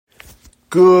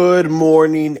Good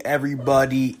morning,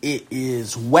 everybody. It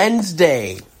is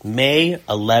Wednesday, May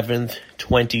 11th,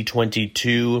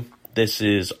 2022. This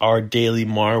is our Daily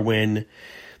Marwin,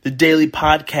 the daily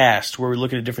podcast where we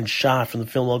look at a different shot from the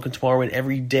film Welcome to Marwin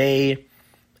every day.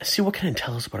 See what can it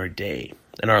tell us about our day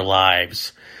and our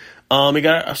lives. We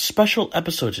got a special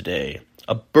episode today,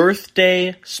 a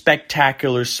birthday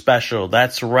spectacular special.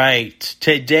 That's right.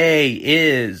 Today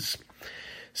is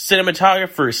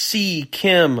cinematographer C.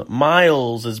 Kim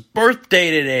Miles'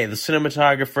 birthday today. The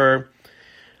cinematographer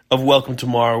of Welcome to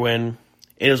Marwin.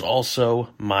 It is also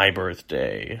my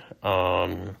birthday. It's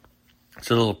a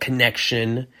little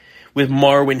connection with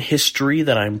Marwin history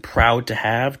that I'm proud to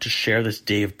have to share this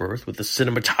day of birth with the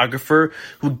cinematographer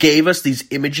who gave us these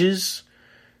images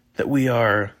that we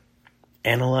are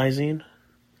analyzing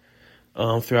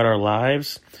throughout our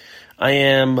lives. I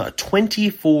am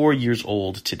 24 years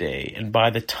old today, and by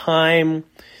the time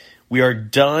we are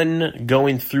done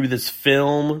going through this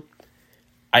film,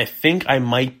 I think I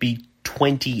might be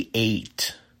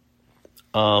 28.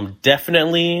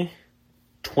 Definitely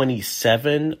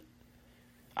 27.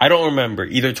 I don't remember,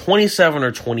 either 27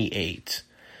 or 28.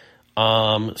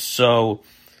 So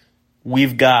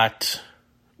we've got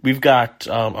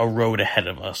a road ahead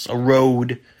of us, a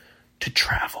road to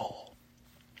travel.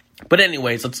 But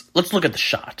anyways, let's look at the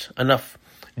shot. Enough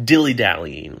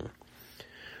dilly-dallying.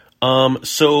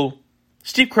 So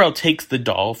Steve Carell takes the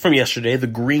doll from yesterday, the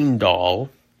green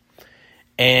doll,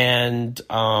 and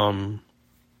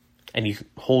he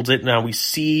holds it. Now we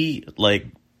see,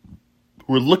 we're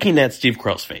looking at Steve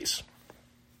Carell's face.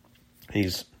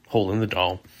 He's holding the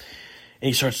doll, and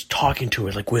he starts talking to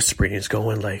it, whispering. He's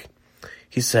going,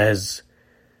 he says,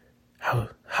 How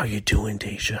you doing,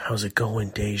 Deja? How's it going,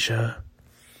 Deja?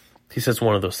 He says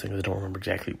one of those things. I don't remember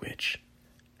exactly which.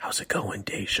 How's it going,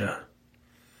 Deja?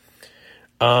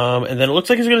 And then it looks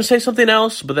like he's going to say something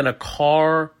else, but then a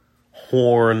car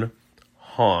horn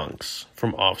honks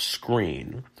from off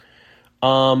screen.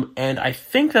 And I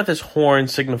think that this horn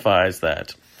signifies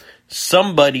that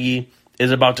somebody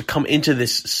is about to come into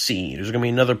this scene. There's going to be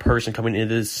another person coming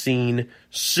into this scene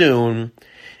soon.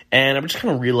 And I'm just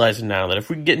kind of realizing now that if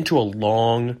we get into a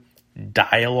long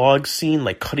dialogue scene,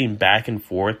 cutting back and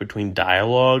forth between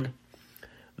dialogue,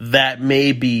 that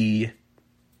may be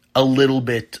a little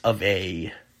bit of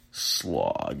a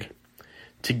slog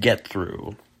to get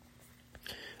through.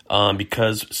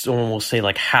 Because someone will say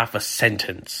half a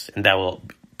sentence, and that will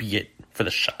be it for the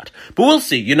shot. But we'll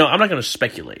see. I'm not going to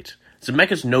speculate.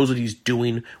 Zemeckis knows what he's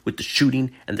doing with the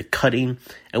shooting and the cutting,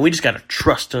 and we just got to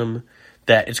trust him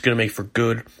that it's going to make for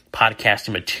good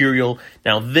podcasting material.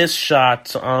 Now, this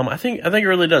shot, I think it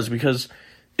really does, because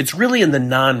it's really in the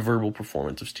non-verbal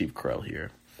performance of Steve Carell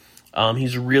here.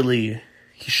 He's really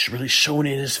showing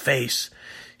in his face.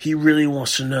 He really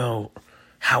wants to know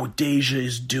how Deja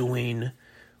is doing,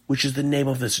 which is the name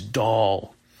of this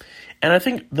doll. And I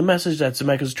think the message that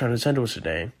Zemeckis is trying to send to us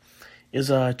today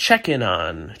is check in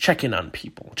on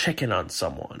people, check in on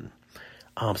someone.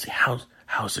 Say,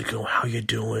 how's it going? How you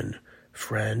doing,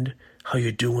 friend? How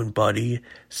you doing, buddy?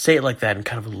 Say it like that in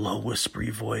kind of a low, whispery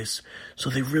voice,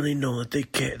 so they really know that they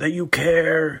care, that you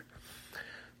care.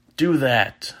 Do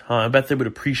that. I bet they would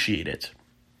appreciate it.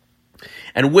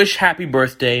 And wish happy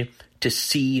birthday to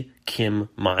C. Kim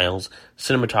Miles,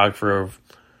 cinematographer of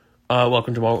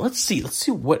Welcome to Marwin. Let's see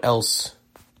what else.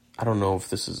 I don't know if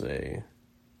this is I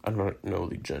don't know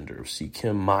the gender of C.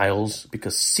 Kim Miles,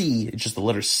 because C, it's just the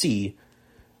letter C.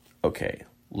 Okay,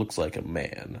 looks like a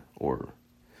man, or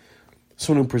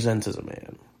someone who presents as a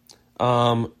man.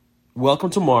 Welcome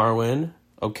to Marwin.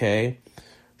 Okay.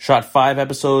 Shot 5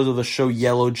 episodes of the show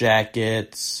Yellow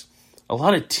Jackets. A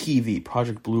lot of TV.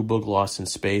 Project Blue Book, Lost in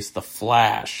Space, The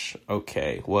Flash.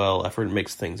 Okay, well, I've heard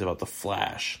mixed things about The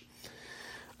Flash.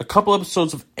 A couple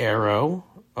episodes of Arrow.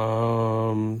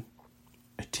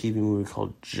 A TV movie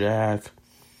called Jack.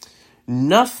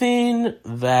 Nothing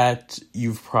that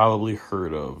you've probably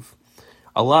heard of.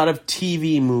 A lot of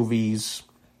TV movies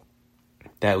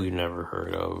that we've never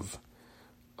heard of.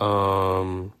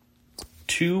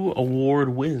 2 award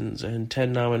wins and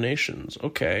 10 nominations.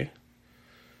 Okay.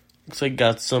 Looks like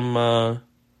got some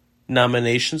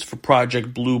nominations for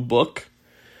Project Blue Book.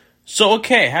 So,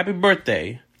 okay, happy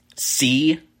birthday,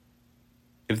 C.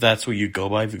 If that's what you go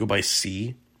by, if you go by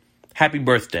C. Happy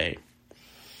birthday.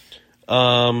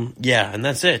 Yeah, and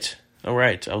that's it. All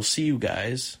right, I'll see you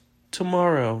guys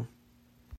tomorrow.